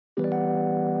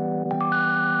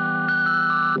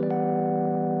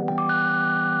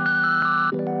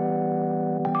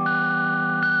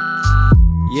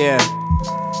Yeah,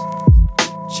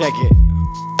 check it.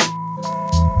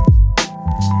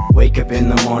 Wake up in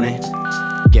the morning,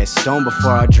 get stoned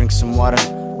before I drink some water.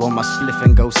 Roll my spliff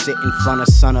and go sit in front of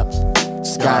sunup.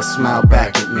 Sky smile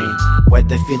back at me,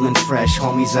 weather feeling fresh.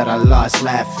 Homies that I lost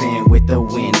laughing with the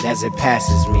wind as it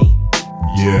passes me.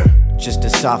 Yeah, just a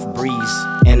soft breeze,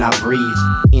 and I breathe.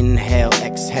 Inhale,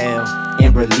 exhale,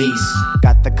 and release.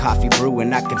 Got the coffee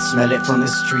brewing, I can smell it from the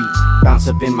street. Bounce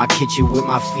up in my kitchen with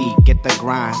my feet, get the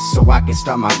grind so I can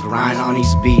start my grind on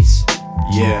these beats.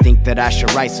 Yeah, think that I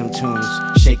should write some tunes,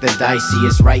 shake the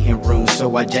diciest writing room.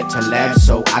 So I jet to lab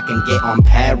so I can get on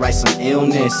pad, write some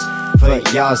illness for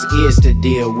y'all's ears to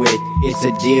deal with. It's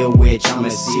a deal which I'ma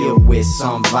seal with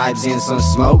some vibes and some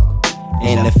smoke.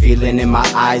 And the feeling in my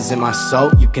eyes and my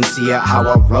soul, you can see how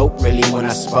I wrote really when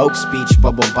I spoke. Speech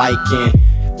bubble biking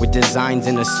with designs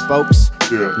in the spokes,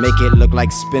 make it look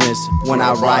like spinners when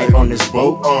I ride on this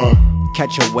boat.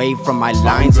 Catch a wave from my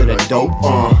lines of the dope.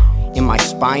 In my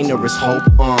spine there is hope.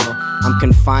 I'm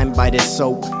confined by this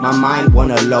soap. My mind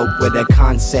wanna elope with a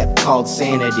concept called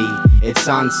sanity. It's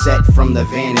onset from the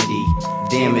vanity,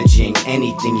 damaging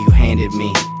anything you handed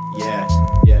me. Yeah.